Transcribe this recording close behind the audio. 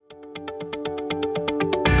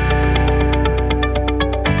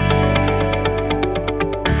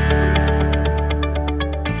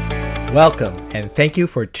Welcome, and thank you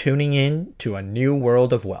for tuning in to A New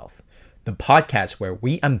World of Wealth, the podcast where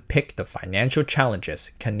we unpick the financial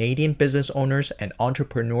challenges Canadian business owners and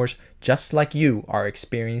entrepreneurs just like you are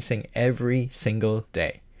experiencing every single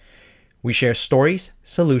day. We share stories,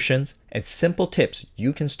 solutions, and simple tips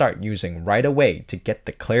you can start using right away to get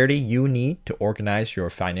the clarity you need to organize your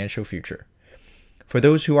financial future. For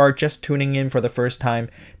those who are just tuning in for the first time,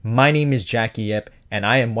 my name is Jackie Yip, and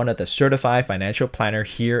I am one of the certified financial planner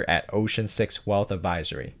here at Ocean 6 Wealth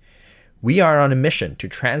Advisory. We are on a mission to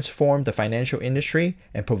transform the financial industry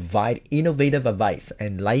and provide innovative advice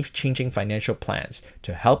and life-changing financial plans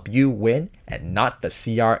to help you win and not the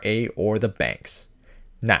CRA or the banks.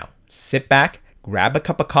 Now, sit back, grab a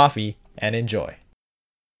cup of coffee, and enjoy.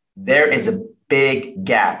 There is a big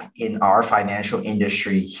gap in our financial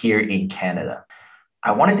industry here in Canada.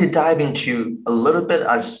 I wanted to dive into a little bit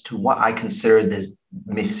as to what I consider this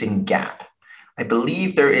missing gap. I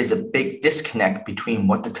believe there is a big disconnect between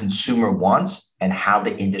what the consumer wants and how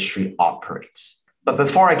the industry operates. But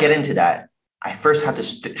before I get into that, I first have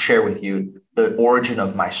to share with you the origin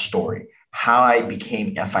of my story, how I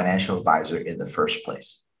became a financial advisor in the first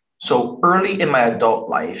place. So early in my adult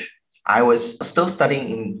life, I was still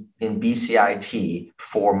studying in BCIT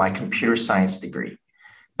for my computer science degree.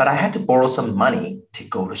 But I had to borrow some money to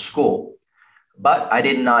go to school. But I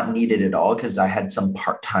did not need it at all because I had some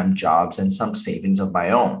part-time jobs and some savings of my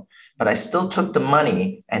own. But I still took the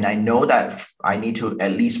money, and I know that I need to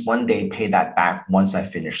at least one day pay that back once I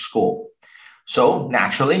finish school. So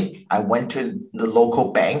naturally, I went to the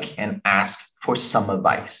local bank and asked for some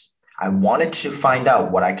advice. I wanted to find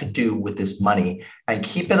out what I could do with this money and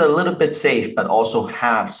keep it a little bit safe, but also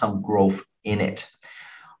have some growth in it.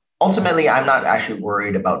 Ultimately, I'm not actually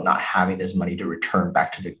worried about not having this money to return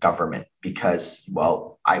back to the government because,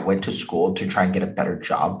 well, I went to school to try and get a better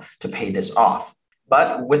job to pay this off.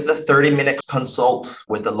 But with the 30-minute consult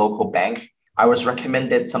with the local bank, I was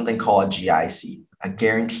recommended something called a GIC, a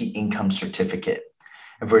Guaranteed Income Certificate.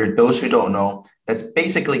 And for those who don't know, that's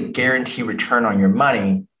basically guaranteed return on your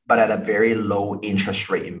money, but at a very low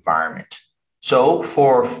interest rate environment. So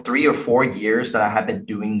for 3 or 4 years that I have been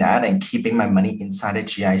doing that and keeping my money inside a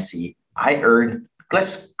GIC, I earned,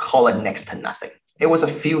 let's call it next to nothing. It was a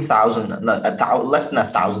few thousand, less than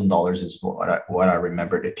 $1,000 is what I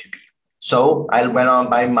remembered it to be. So I went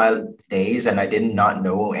on by my days and I did not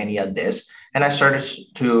know any of this. And I started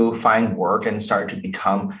to find work and started to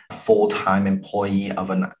become a full-time employee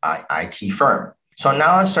of an IT firm. So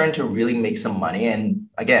now I'm starting to really make some money. And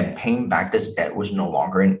again, paying back this debt was no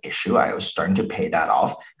longer an issue. I was starting to pay that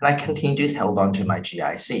off and I continued to hold on to my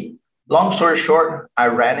GIC. Long story short, I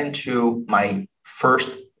ran into my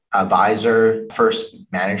first advisor, first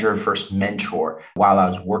manager, first mentor while I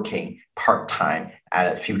was working part-time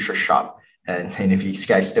at a Future Shop. And if you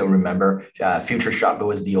guys still remember, Future Shop, it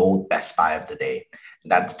was the old Best Buy of the day.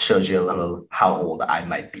 That shows you a little how old I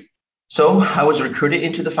might be. So I was recruited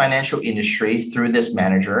into the financial industry through this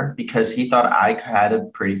manager because he thought I had a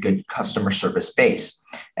pretty good customer service base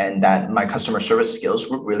and that my customer service skills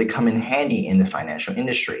would really come in handy in the financial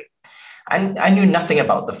industry. I knew nothing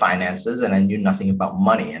about the finances and I knew nothing about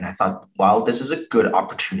money. And I thought, well, this is a good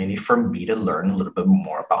opportunity for me to learn a little bit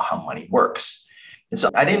more about how money works. And so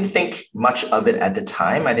I didn't think much of it at the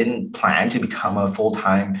time. I didn't plan to become a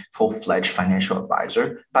full-time, full-fledged financial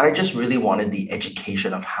advisor, but I just really wanted the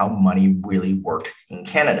education of how money really worked in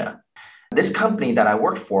Canada. This company that I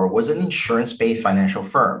worked for was an insurance-based financial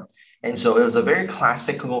firm. And so it was a very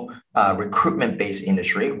classical recruitment-based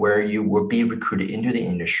industry where you would be recruited into the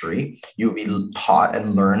industry. You would be taught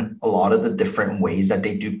and learn a lot of the different ways that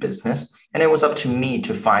they do business. And it was up to me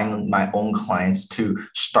to find my own clients to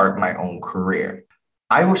start my own career.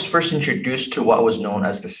 I was first introduced to what was known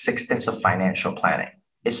as the 6 steps of financial planning.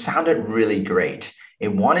 It sounded really great.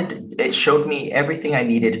 It showed me everything I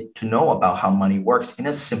needed to know about how money works in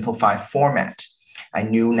a simplified format. I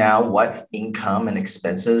knew now what income and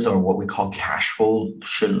expenses, or what we call cash flow,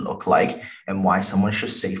 should look like and why someone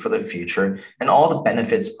should save for the future and all the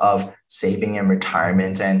benefits of saving and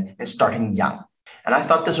retirement and starting young. And I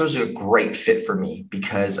thought this was a great fit for me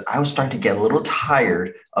because I was starting to get a little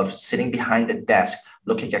tired of sitting behind the desk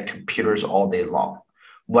looking at computers all day long.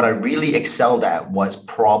 What I really excelled at was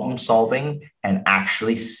problem solving and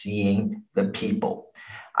actually seeing the people.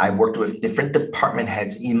 I worked with different department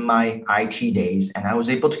heads in my IT days, and I was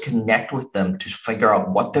able to connect with them to figure out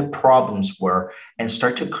what their problems were and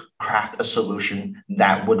start to craft a solution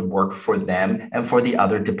that would work for them and for the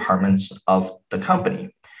other departments of the company.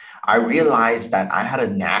 I realized that I had a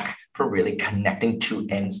knack for really connecting two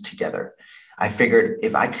ends together. I figured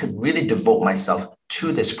if I could really devote myself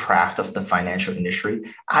to this craft of the financial industry,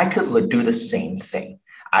 I could do the same thing.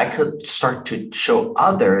 I could start to show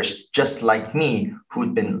others just like me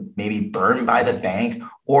who'd been maybe burned by the bank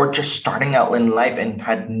or just starting out in life and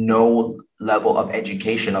had no level of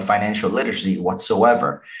education of financial literacy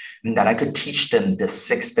whatsoever, and that I could teach them the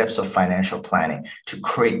 6 steps of financial planning to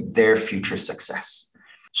create their future success.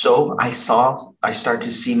 So I started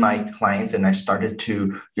to see my clients and I started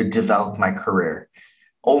to develop my career.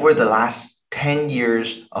 Over the last 10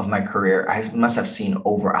 years of my career, I must have seen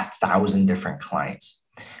over 1,000 different clients.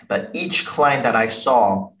 But each client that I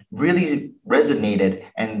saw really resonated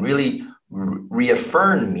and really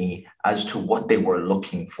reaffirmed me as to what they were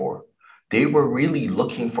looking for. They were really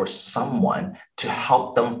looking for someone to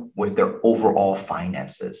help them with their overall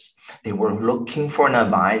finances. They were looking for an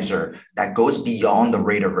advisor that goes beyond the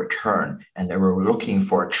rate of return, and they were looking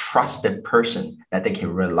for a trusted person that they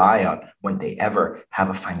can rely on when they ever have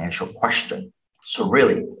a financial question. So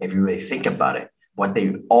really, if you really think about it, what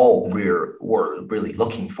they all were really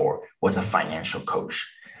looking for was a financial coach,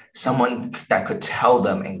 someone that could tell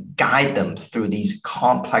them and guide them through these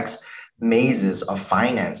complex mazes of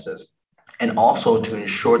finances, and also to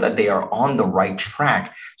ensure that they are on the right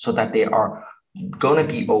track so that they are going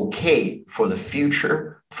to be okay for the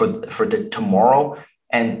future, for the tomorrow,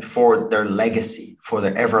 and for their legacy, for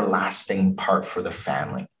their everlasting part for the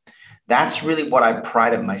family. That's really what I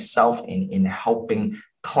prided myself in helping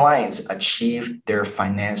clients achieve their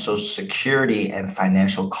financial security and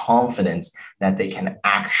financial confidence that they can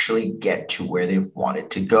actually get to where they wanted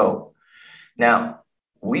to go. Now,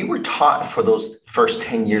 we were taught for those first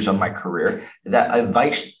 10 years of my career that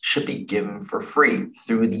advice should be given for free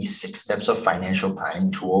through these 6 steps of financial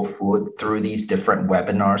planning tool, through these different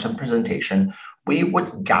webinars and presentation. We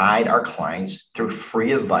would guide our clients through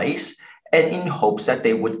free advice and in hopes that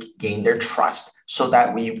they would gain their trust so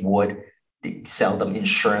that we would sell them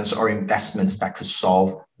insurance or investments that could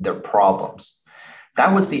solve their problems.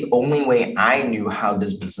 That was the only way I knew how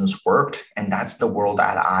this business worked. And that's the world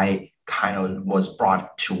that I kind of was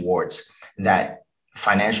brought towards, that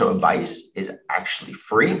financial advice is actually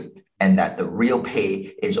free and that the real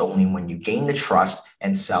pay is only when you gain the trust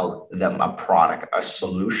and sell them a product, a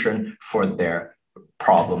solution for their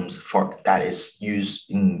problems that is used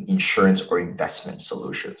in insurance or investment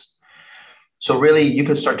solutions. So really, you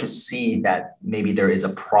could start to see that maybe there is a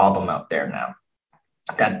problem out there now,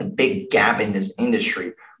 that the big gap in this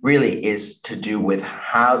industry really is to do with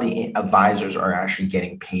how the advisors are actually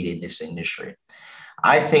getting paid in this industry.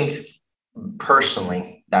 I think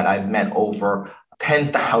personally that I've met over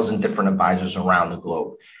 10,000 different advisors around the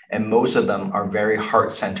globe, and most of them are very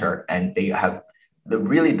heart-centered, and they have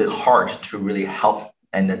the heart to really help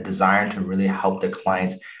and the desire to really help their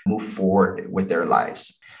clients move forward with their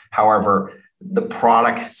lives. However, the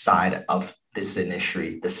product side of this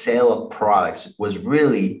industry, the sale of products, was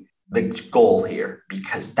really the goal here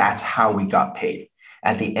because that's how we got paid.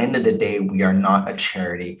 At the end of the day, we are not a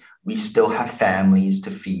charity. We still have families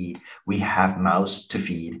to feed. We have mouths to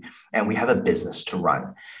feed, and we have a business to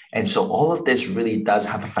run. And so all of this really does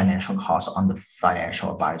have a financial cost on the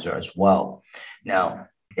financial advisor as well. Now,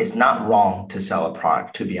 it's not wrong to sell a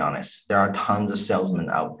product, to be honest. There are tons of salesmen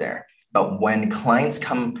out there. But when clients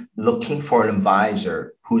come looking for an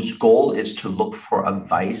advisor whose goal is to look for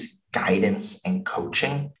advice, guidance, and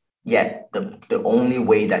coaching, yet the only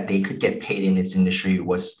way that they could get paid in this industry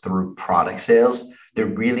was through product sales, there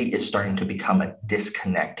really is starting to become a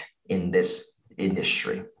disconnect in this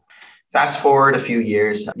industry. Fast forward a few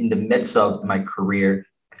years, in the midst of my career,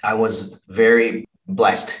 I was very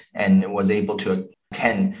blessed and was able to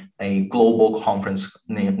attend a global conference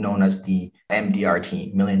known as the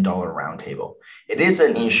MDRT, Million Dollar Roundtable. It is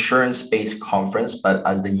an insurance-based conference, but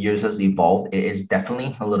as the years has evolved, it is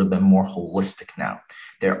definitely a little bit more holistic now.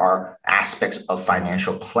 There are aspects of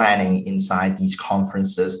financial planning inside these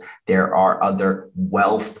conferences. There are other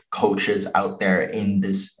wealth coaches out there in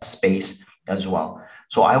this space as well.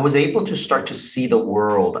 So I was able to start to see the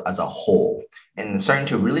world as a whole and starting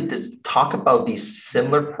to really talk about these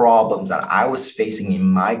similar problems that I was facing in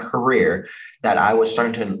my career, that I was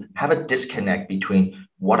starting to have a disconnect between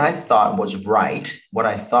what I thought was right, what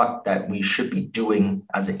I thought that we should be doing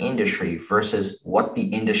as an industry versus what the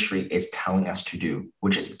industry is telling us to do,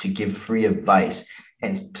 which is to give free advice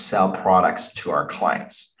and sell products to our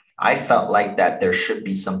clients. I felt like that there should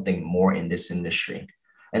be something more in this industry.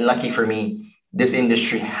 And lucky for me, this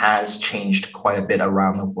industry has changed quite a bit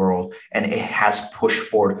around the world, and it has pushed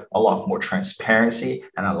forward a lot more transparency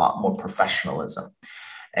and a lot more professionalism.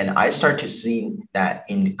 And I start to see that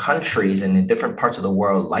in countries and in different parts of the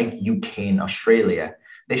world, like UK and Australia,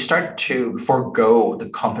 they started to forego the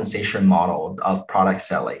compensation model of product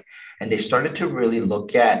selling. And they started to really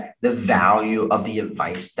look at the value of the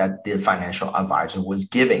advice that the financial advisor was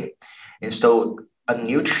giving. And so a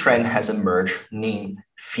new trend has emerged named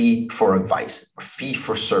fee for advice, or fee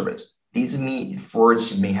for service. These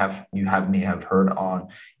words you may have heard on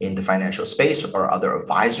in the financial space or other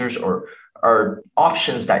advisors or are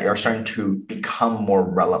options that are starting to become more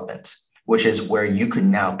relevant, which is where you could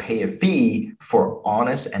now pay a fee for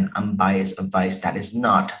honest and unbiased advice that is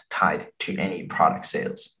not tied to any product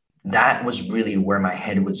sales. That was really where my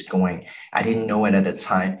head was going. I didn't know it at the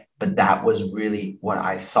time, but that was really what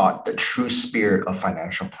I thought the true spirit of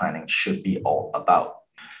financial planning should be all about.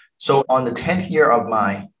 So on the 10th year of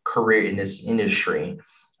my career in this industry,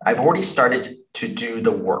 I've already started to do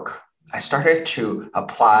the work. I started to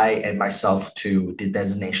apply and myself to the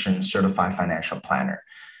designation certified financial planner.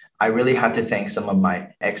 I really had to thank some of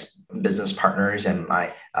my ex-business partners and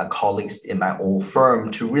my colleagues in my old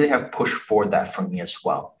firm to really have pushed for that for me as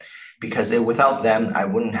well. Because without them, I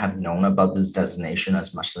wouldn't have known about this designation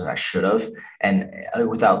as much as I should have. And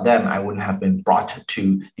without them, I wouldn't have been brought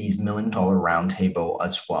to these $1 million roundtable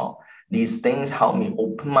as well. These things helped me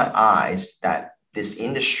open my eyes that this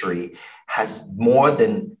industry has more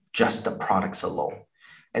than just the products alone.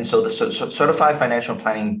 And so the Certified Financial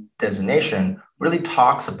Planning designation really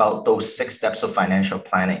talks about those 6 steps of financial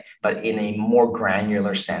planning, but in a more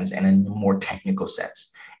granular sense and in a more technical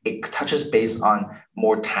sense. It touches base on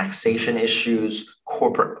more taxation issues,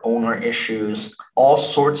 corporate owner issues, all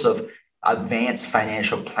sorts of advanced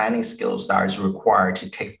financial planning skills that is required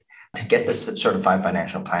to get the Certified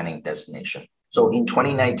Financial Planning designation. So in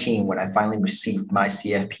 2019, when I finally received my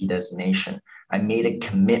CFP designation, I made a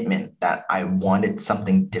commitment that I wanted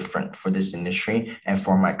something different for this industry and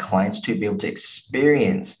for my clients to be able to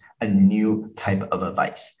experience a new type of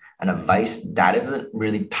advice, an advice that isn't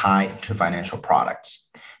really tied to financial products.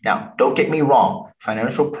 Now, don't get me wrong,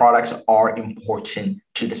 financial products are important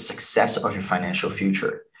to the success of your financial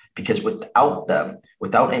future, because without them,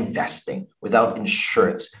 without investing, without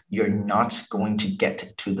insurance, you're not going to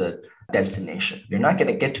get to the destination. You're not going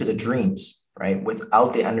to get to the dreams, right?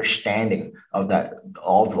 Without the understanding of that,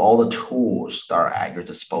 all the tools that are at your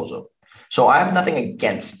disposal. So I have nothing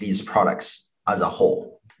against these products as a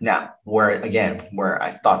whole. Now, where I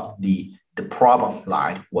thought the problem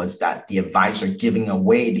lied was that the advisor giving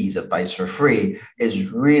away these advice for free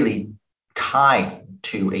is really tied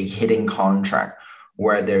to a hidden contract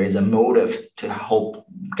where there is a motive to help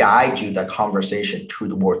guide you that conversation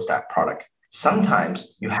towards that product.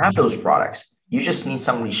 Sometimes you have those products, you just need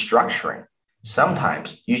some restructuring.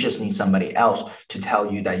 Sometimes you just need somebody else to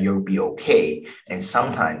tell you that you'll be okay. And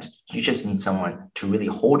sometimes you just need someone to really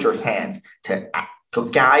hold your hands to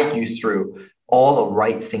guide you through all the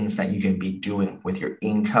right things that you can be doing with your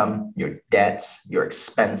income, your debts, your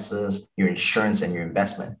expenses, your insurance, and your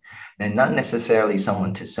investment. And not necessarily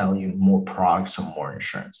someone to sell you more products or more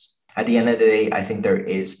insurance. At the end of the day, I think there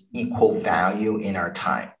is equal value in our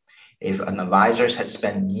time. If an advisor has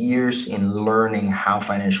spent years in learning how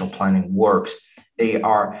financial planning works, they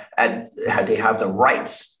have the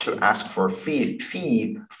rights to ask for a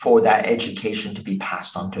fee for that education to be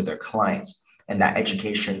passed on to their clients. And that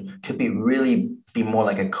education could be more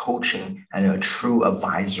like a coaching and a true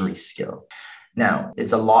advisory skill. Now,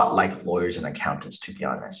 it's a lot like lawyers and accountants, to be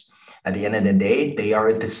honest. At the end of the day, they are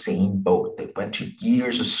in the same boat. They went to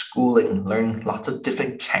years of schooling, learned lots of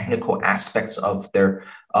different technical aspects of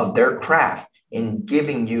their craft in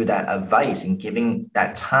giving you that advice and giving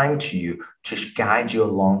that time to you to guide you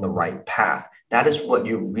along the right path. That is what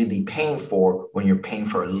you're really paying for when you're paying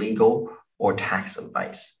for legal or tax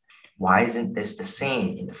advice. Why isn't this the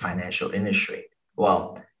same in the financial industry?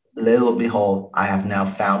 Well, little and behold, I have now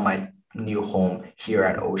found my new home here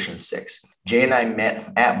at Ocean 6. Jay and I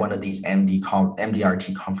met at one of these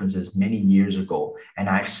MDRT conferences many years ago, and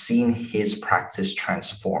I've seen his practice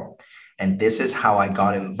transform. And this is how I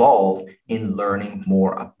got involved in learning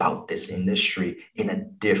more about this industry in a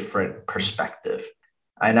different perspective.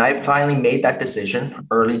 And I finally made that decision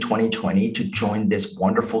early 2020 to join this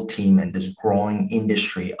wonderful team and this growing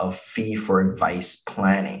industry of fee for advice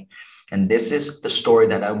planning. And this is the story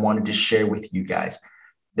that I wanted to share with you guys.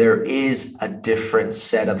 There is a different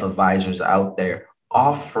set of advisors out there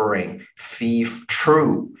offering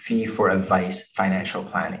true fee for advice financial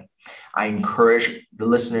planning. I encourage the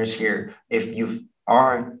listeners here, if you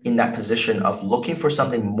are in that position of looking for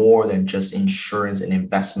something more than just insurance and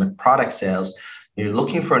investment product sales, you're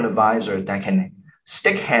looking for an advisor that can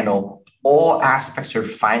handle all aspects of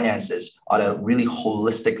finances on a really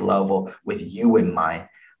holistic level with you in mind.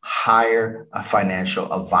 Hire a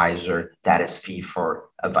financial advisor that is fee for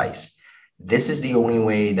advice. This is the only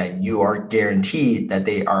way that you are guaranteed that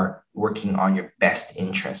they are working on your best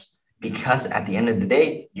interest, because at the end of the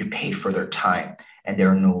day, you pay for their time and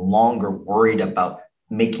they're no longer worried about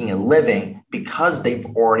making a living because they've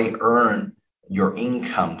already earned your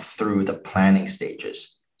income through the planning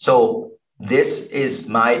stages. So this is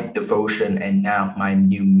my devotion and now my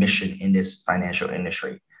new mission in this financial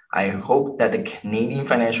industry. I hope that the Canadian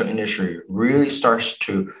financial industry really starts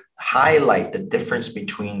to highlight the difference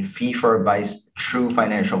between fee for advice, true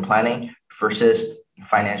financial planning versus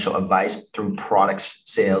financial advice through products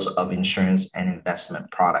sales of insurance and investment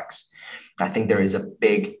products. I think there is a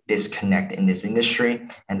big disconnect in this industry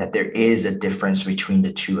and that there is a difference between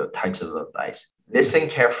the two types of advice. Listen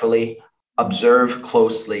carefully, observe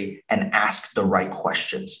closely, and ask the right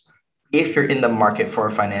questions. If you're in the market for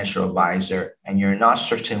a financial advisor and you're not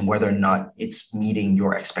certain whether or not it's meeting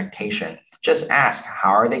your expectation, just ask,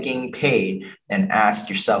 how are they getting paid? And ask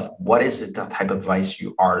yourself, what is the type of advice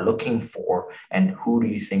you are looking for? And who do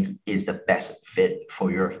you think is the best fit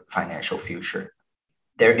for your financial future?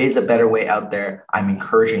 There is a better way out there. I'm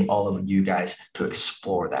encouraging all of you guys to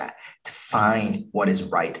explore that, to find what is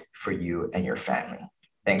right for you and your family.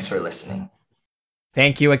 Thanks for listening.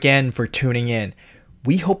 Thank you again for tuning in.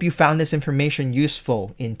 We hope you found this information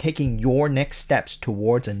useful in taking your next steps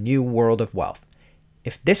towards a new world of wealth.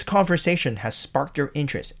 If this conversation has sparked your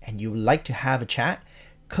interest and you'd like to have a chat,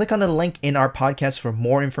 click on the link in our podcast for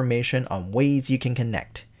more information on ways you can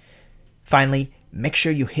connect. Finally, make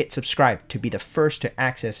sure you hit subscribe to be the first to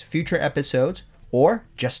access future episodes or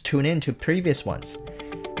just tune in to previous ones.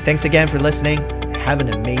 Thanks again for listening. Have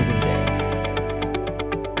an amazing day.